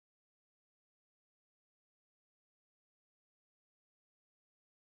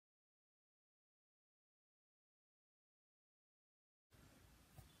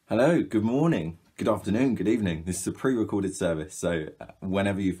Hello, good morning, good afternoon, good evening. This is a pre-recorded service, so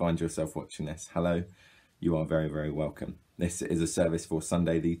whenever you find yourself watching this, hello, you are very, very welcome. This is a service for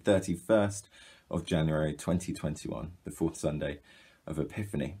Sunday, the 31st of January 2021, the fourth Sunday of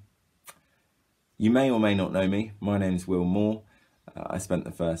Epiphany. You may or may not know me. My name's Will Moore. I spent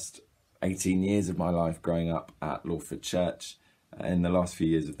the first 18 years of my life growing up at Lawford Church. In the last few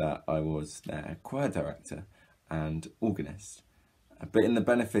years of that, I was their choir director and organist. But in the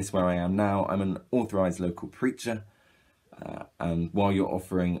benefice where I am now, I'm an authorised local preacher. And while you're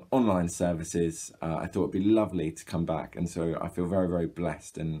offering online services, I thought it'd be lovely to come back. And so I feel very, very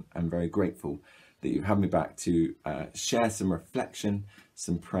blessed and very grateful that you have me back to share some reflection,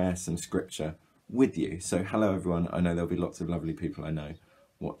 some prayer, some scripture with you. So hello, everyone. I know there'll be lots of lovely people I know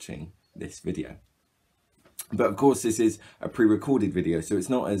watching this video. But of course, this is a pre-recorded video, so it's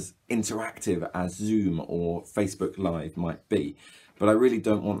not as interactive as Zoom or Facebook Live might be. But I really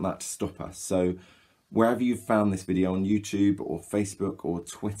don't want that to stop us. So wherever you've found this video on YouTube or Facebook or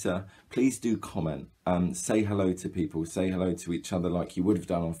Twitter, please do comment. Say hello to people, say hello to each other like you would have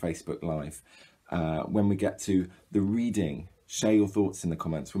done on Facebook Live. When we get to the reading, share your thoughts in the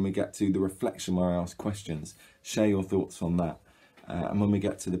comments. When we get to the reflection where I ask questions, share your thoughts on that. And when we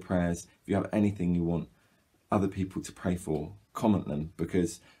get to the prayers, if you have anything you want other people to pray for, comment them,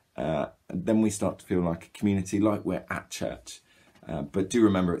 because then we start to feel like a community, like we're at church. But do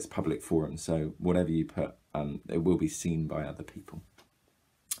remember it's a public forum, so whatever you put, it will be seen by other people.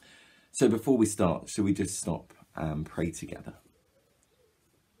 So before we start, shall we just stop and pray together?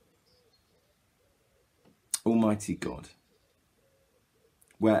 Almighty God,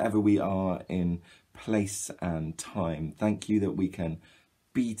 wherever we are in place and time, thank you that we can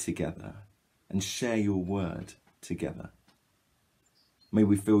be together and share your word together. May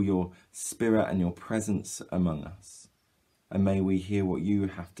we feel your spirit and your presence among us. And may we hear what you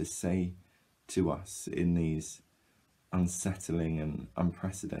have to say to us in these unsettling and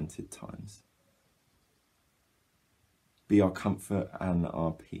unprecedented times. Be our comfort and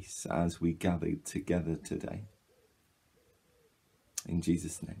our peace as we gather together today. In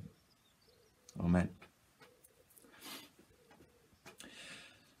Jesus' name, amen.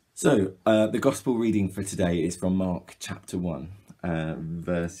 So, the gospel reading for today is from Mark chapter 1.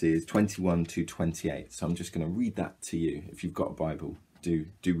 Verses 21 to 28. So I'm just going to read that to you. If you've got a Bible, do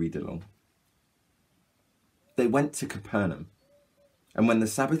read along. They went to Capernaum, and when the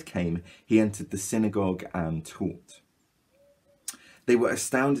Sabbath came, he entered the synagogue and taught. They were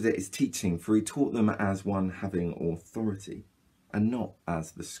astounded at his teaching, for he taught them as one having authority, and not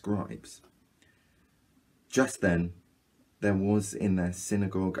as the scribes. Just then, there was in their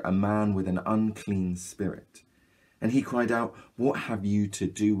synagogue a man with an unclean spirit. And he cried out, "What have you to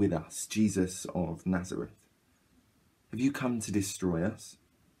do with us, Jesus of Nazareth? Have you come to destroy us?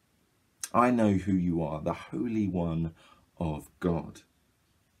 I know who you are, the Holy One of God."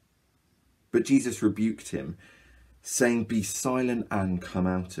 But Jesus rebuked him, saying, "Be silent and come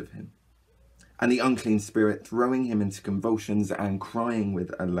out of him." And the unclean spirit, throwing him into convulsions and crying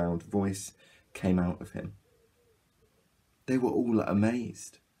with a loud voice, came out of him. They were all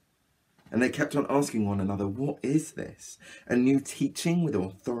amazed. And they kept on asking one another, "What is this? A new teaching with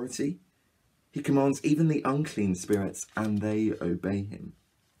authority? He commands even the unclean spirits, and they obey him."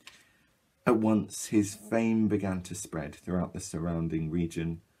 At once his fame began to spread throughout the surrounding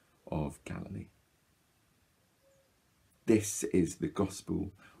region of Galilee. This is the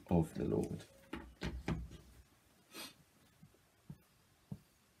gospel of the Lord.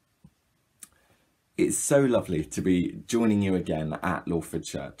 It's so lovely to be joining you again at Lawford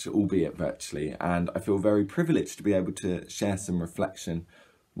Church, albeit virtually, and I feel very privileged to be able to share some reflection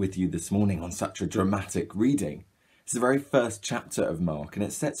with you this morning on such a dramatic reading. It's the very first chapter of Mark, and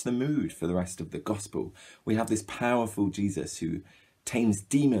it sets the mood for the rest of the gospel. We have this powerful Jesus who tames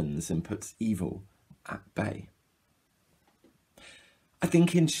demons and puts evil at bay. I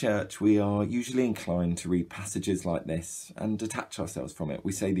think in church we are usually inclined to read passages like this and detach ourselves from it.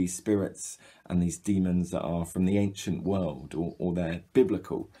 We say these spirits and these demons are from the ancient world, or they're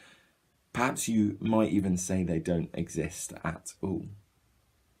biblical. Perhaps you might even say they don't exist at all.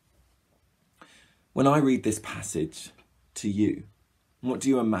 When I read this passage to you, what do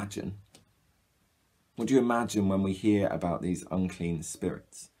you imagine? What do you imagine when we hear about these unclean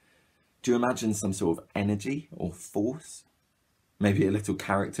spirits? Do you imagine some sort of energy or force? Maybe a little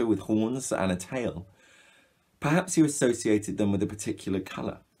character with horns and a tail. Perhaps you associated them with a particular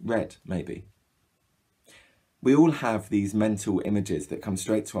colour, red maybe. We all have these mental images that come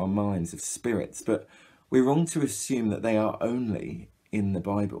straight to our minds of spirits, but we're wrong to assume that they are only in the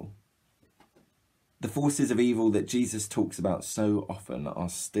Bible. The forces of evil that Jesus talks about so often are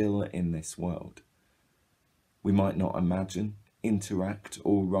still in this world. We might not imagine, interact,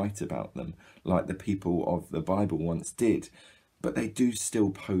 or write about them like the people of the Bible once did, but they do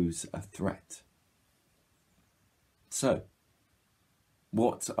still pose a threat. So,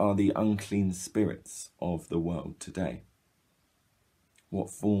 what are the unclean spirits of the world today?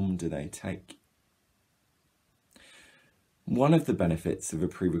 What form do they take? One of the benefits of a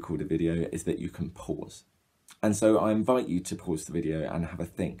pre-recorded video is that you can pause. And so I invite you to pause the video and have a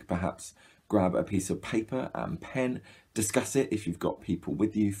think. Perhaps grab a piece of paper and pen, discuss it if you've got people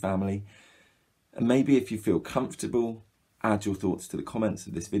with you, family. And maybe if you feel comfortable, add your thoughts to the comments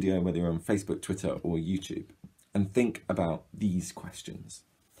of this video, whether you're on Facebook, Twitter, or YouTube, and think about these questions.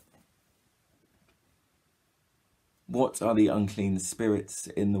 What are the unclean spirits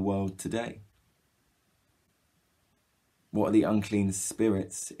in the world today? What are the unclean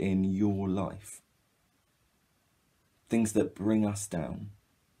spirits in your life? Things that bring us down.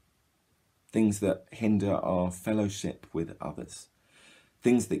 Things that hinder our fellowship with others.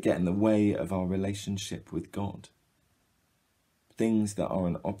 Things that get in the way of our relationship with God. Things that are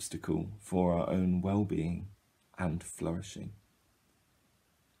an obstacle for our own well-being and flourishing.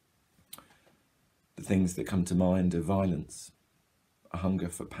 The things that come to mind are violence, a hunger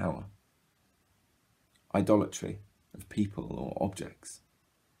for power, idolatry of people or objects,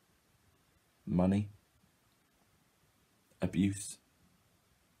 money, abuse,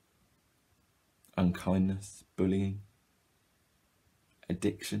 unkindness, bullying,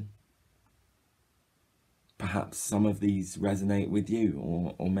 addiction. Perhaps some of these resonate with you,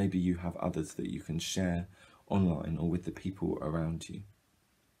 or maybe you have others that you can share online or with the people around you.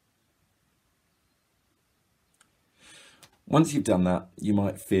 Once you've done that, you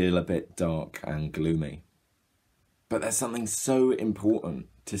might feel a bit dark and gloomy. But there's something so important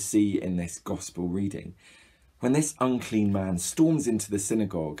to see in this gospel reading. When this unclean man storms into the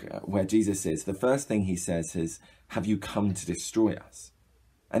synagogue where Jesus is, the first thing he says is, "Have you come to destroy us?"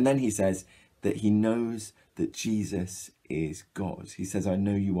 And then he says that he knows that Jesus is God. He says, "I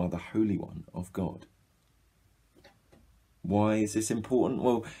know you are the Holy One of God." Why is this important?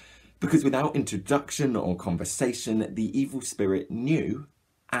 Well, because without introduction or conversation, the evil spirit knew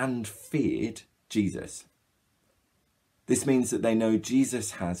and feared Jesus. This means that they know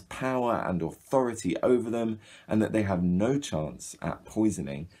Jesus has power and authority over them and that they have no chance at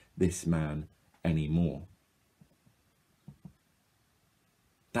poisoning this man anymore.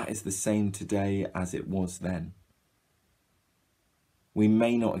 That is the same today as it was then. We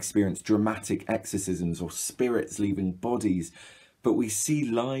may not experience dramatic exorcisms or spirits leaving bodies, but we see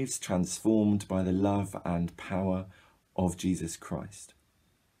lives transformed by the love and power of Jesus Christ.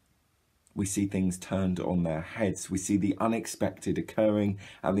 We see things turned on their heads. We see the unexpected occurring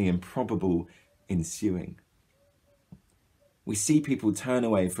and the improbable ensuing. We see people turn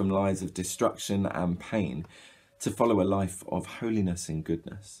away from lives of destruction and pain to follow a life of holiness and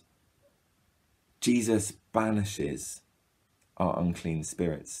goodness. Jesus banishes our unclean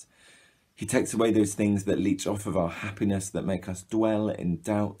spirits. He takes away those things that leech off of our happiness, that make us dwell in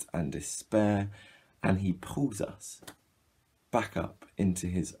doubt and despair, and he pulls us back up into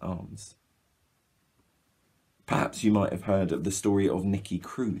his arms. Perhaps you might have heard of the story of Nicky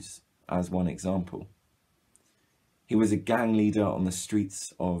Cruz as one example. He was a gang leader on the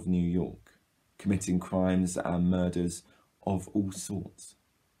streets of New York, committing crimes and murders of all sorts.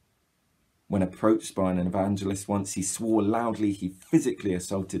 When approached by an evangelist once, he swore loudly he physically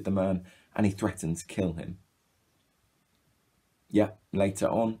assaulted the man and he threatened to kill him. Yet, later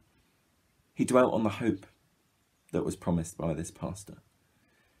on, he dwelt on the hope that was promised by this pastor.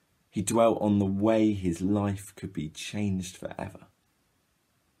 He dwelt on the way his life could be changed forever.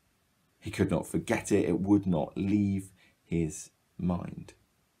 He could not forget it. It would not leave his mind.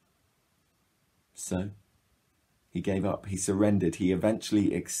 So, he gave up. He surrendered. He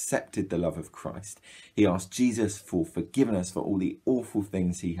eventually accepted the love of Christ. He asked Jesus for forgiveness for all the awful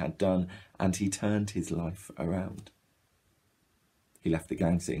things he had done, and he turned his life around. He left the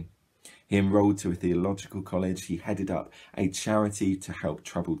gang scene. He enrolled to a theological college. He headed up a charity to help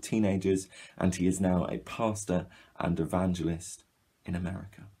troubled teenagers, and he is now a pastor and evangelist in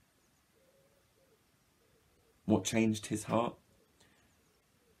America. What changed his heart?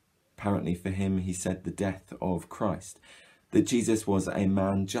 Apparently for him, he said the death of Christ, that Jesus was a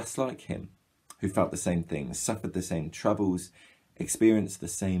man just like him, who felt the same things, suffered the same troubles, experienced the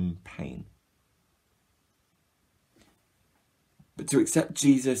same pain. But to accept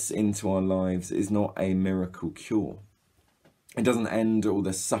Jesus into our lives is not a miracle cure. It doesn't end all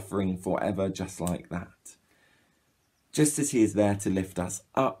the suffering forever just like that. Just as he is there to lift us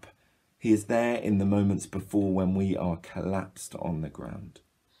up, He is there in the moments before when we are collapsed on the ground.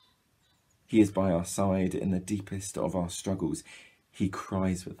 He is by our side in the deepest of our struggles. He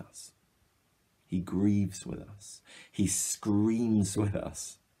cries with us. He grieves with us. He screams with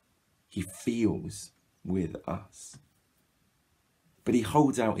us. He feels with us. But he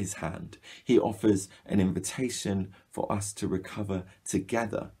holds out his hand. He offers an invitation for us to recover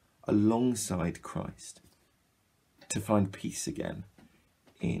together alongside Christ, to find peace again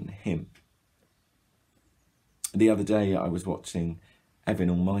in him. The other day I was watching Evan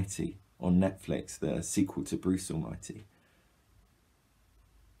Almighty on Netflix, the sequel to Bruce Almighty.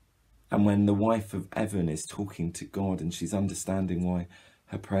 And when the wife of Evan is talking to God and she's understanding why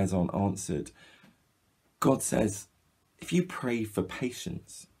her prayers aren't answered, God says, if you pray for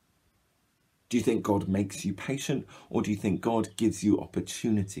patience, do you think God makes you patient, or do you think God gives you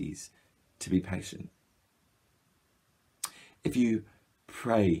opportunities to be patient? If you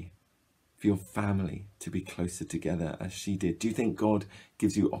pray for your family to be closer together as she did, do you think God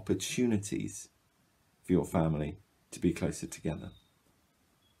gives you opportunities for your family to be closer together,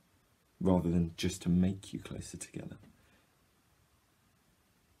 rather than just to make you closer together?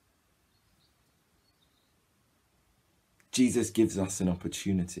 Jesus gives us an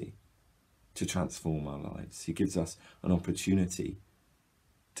opportunity to transform our lives. He gives us an opportunity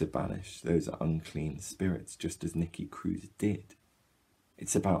to banish those unclean spirits, just as Nicky Cruz did.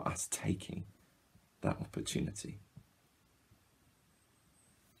 It's about us taking that opportunity.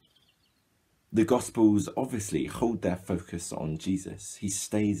 The Gospels obviously hold their focus on Jesus. He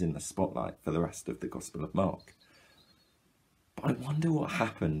stays in the spotlight for the rest of the Gospel of Mark. But I wonder what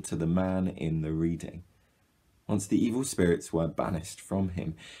happened to the man in the reading. Once the evil spirits were banished from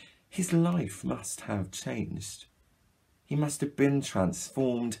him, his life must have changed. He must have been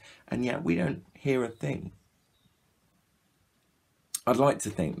transformed, and yet we don't hear a thing. I'd like to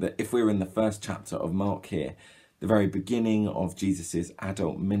think that if we were in the first chapter of Mark here, the very beginning of Jesus's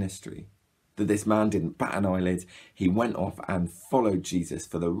adult ministry, that this man didn't bat an eyelid, he went off and followed Jesus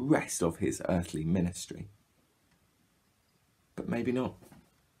for the rest of his earthly ministry. But maybe not.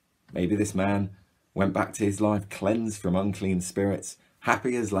 Maybe this man went back to his life cleansed from unclean spirits,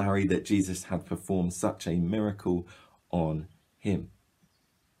 happy as Larry that Jesus had performed such a miracle on him.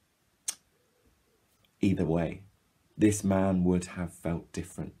 Either way, this man would have felt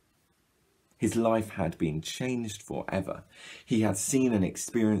different. His life had been changed forever. He had seen and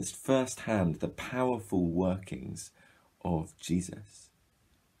experienced firsthand the powerful workings of Jesus.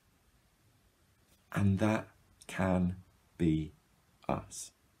 And that can be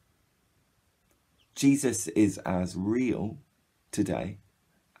us. Jesus is as real today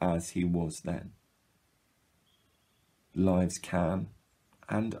as he was then. Lives can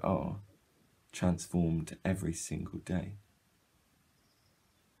and are transformed every single day.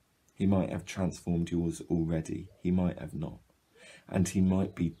 He might have transformed yours already. He might have not. And he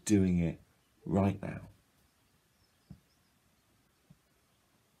might be doing it right now.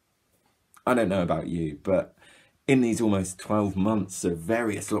 I don't know about you, but in these almost 12 months of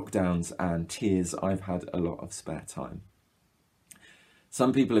various lockdowns and tears, I've had a lot of spare time.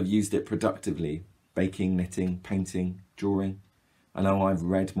 Some people have used it productively, baking, knitting, painting, drawing. I know I've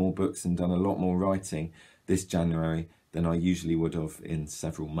read more books and done a lot more writing this January than I usually would have in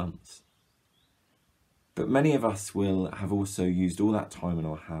several months. But many of us will have also used all that time in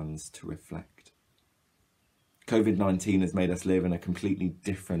our hands to reflect. COVID-19 has made us live in a completely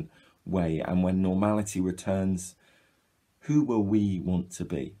different way, and when normality returns, who will we want to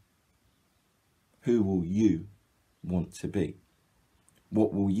be? Who will you want to be?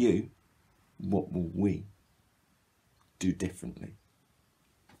 What will we do differently?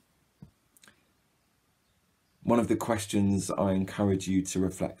 One of the questions I encourage you to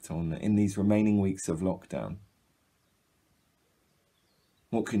reflect on in these remaining weeks of lockdown: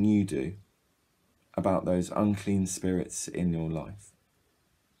 what can you do about those unclean spirits in your life?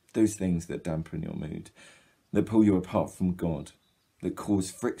 Those things that dampen your mood, that pull you apart from God, that cause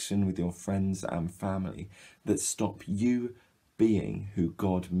friction with your friends and family, that stop you being who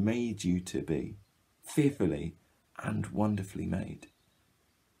God made you to be, fearfully and wonderfully made.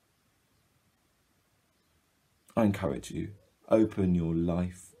 I encourage you, open your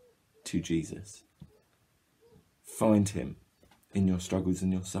life to Jesus. Find him in your struggles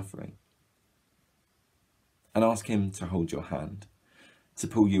and your suffering. And ask him to hold your hand, to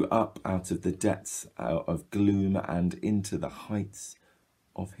pull you up out of the depths of gloom and into the heights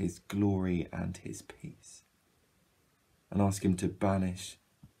of his glory and his peace. And ask him to banish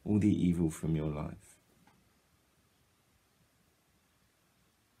all the evil from your life.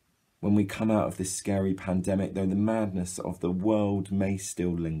 When we come out of this scary pandemic, though the madness of the world may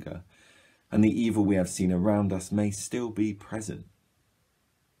still linger, and the evil we have seen around us may still be present.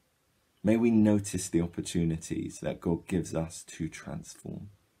 May we notice the opportunities that God gives us to transform.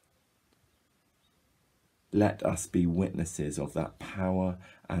 Let us be witnesses of that power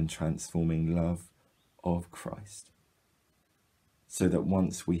and transforming love of Christ, so that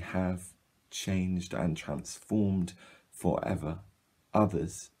once we have changed and transformed forever,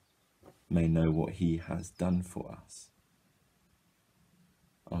 others may know what he has done for us.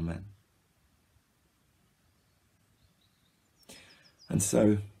 Amen. And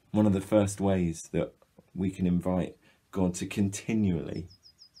so, one of the first ways that we can invite God to continually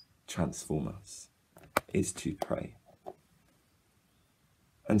transform us is to pray.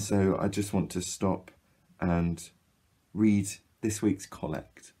 And so I just want to stop and read this week's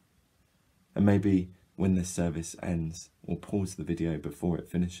collect. And maybe when this service ends, or pause the video before it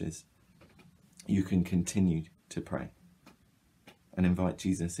finishes, you can continue to pray and invite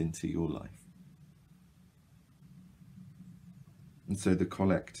Jesus into your life. And so the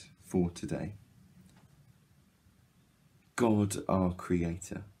collect for today. God, our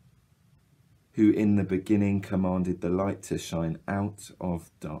Creator, who in the beginning commanded the light to shine out of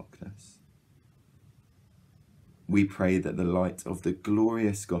darkness, we pray that the light of the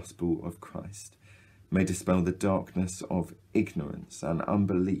glorious gospel of Christ may dispel the darkness of ignorance and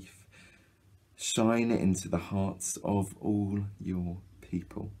unbelief, shine into the hearts of all your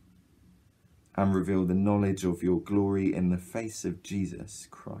people, and reveal the knowledge of your glory in the face of Jesus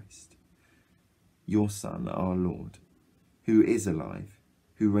Christ, your Son, our Lord, who is alive,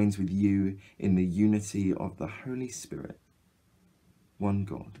 who reigns with you in the unity of the Holy Spirit, one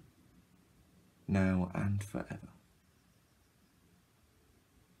God, now and forever.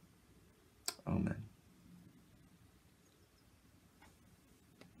 Amen.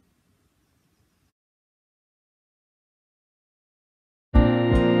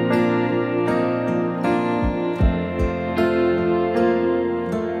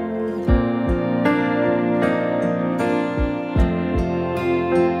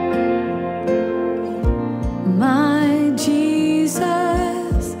 My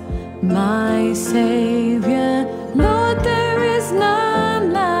Jesus, my Savior, Lord, there is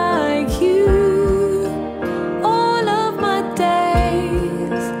none like you.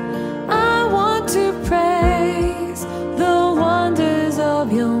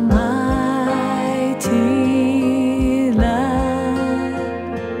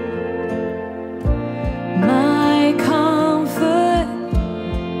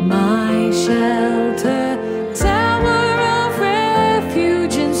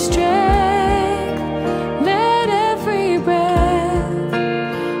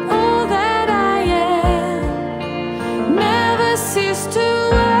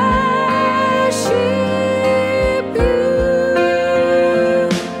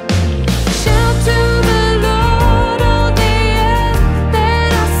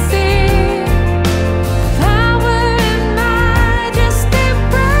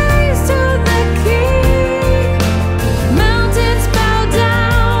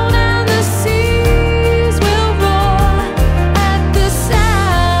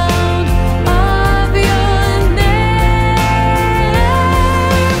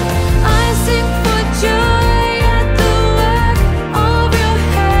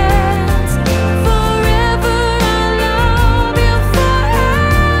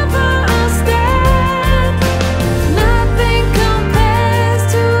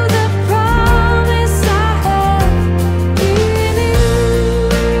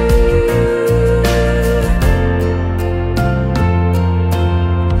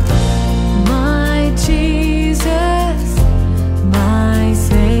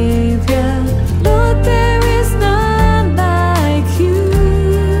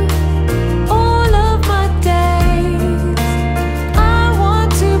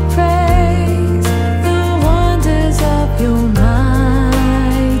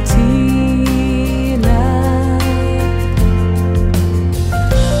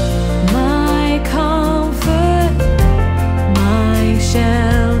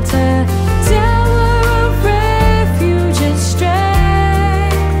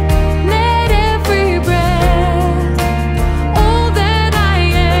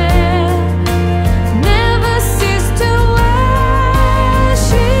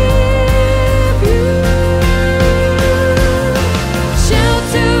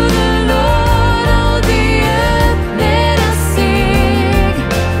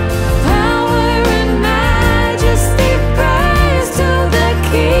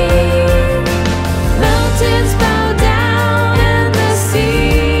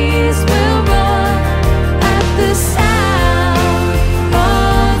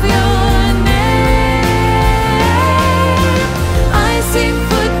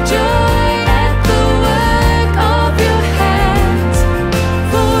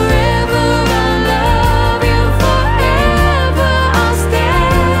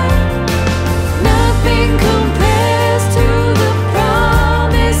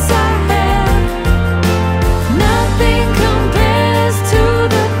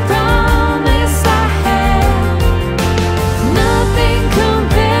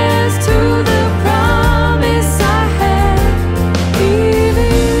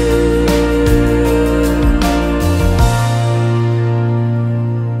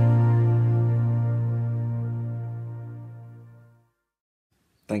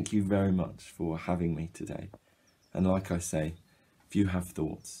 Thank you very much for having me today. And like I say, if you have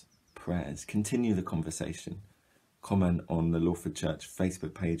thoughts, prayers, continue the conversation. Comment on the Lawford Church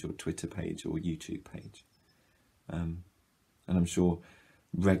Facebook page or Twitter page or YouTube page. And I'm sure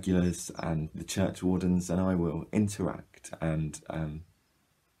regulars and the church wardens and I will interact, and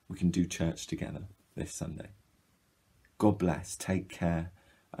we can do church together this Sunday. God bless, take care,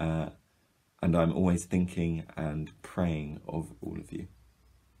 and I'm always thinking and praying of all of you.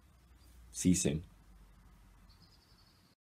 See you soon.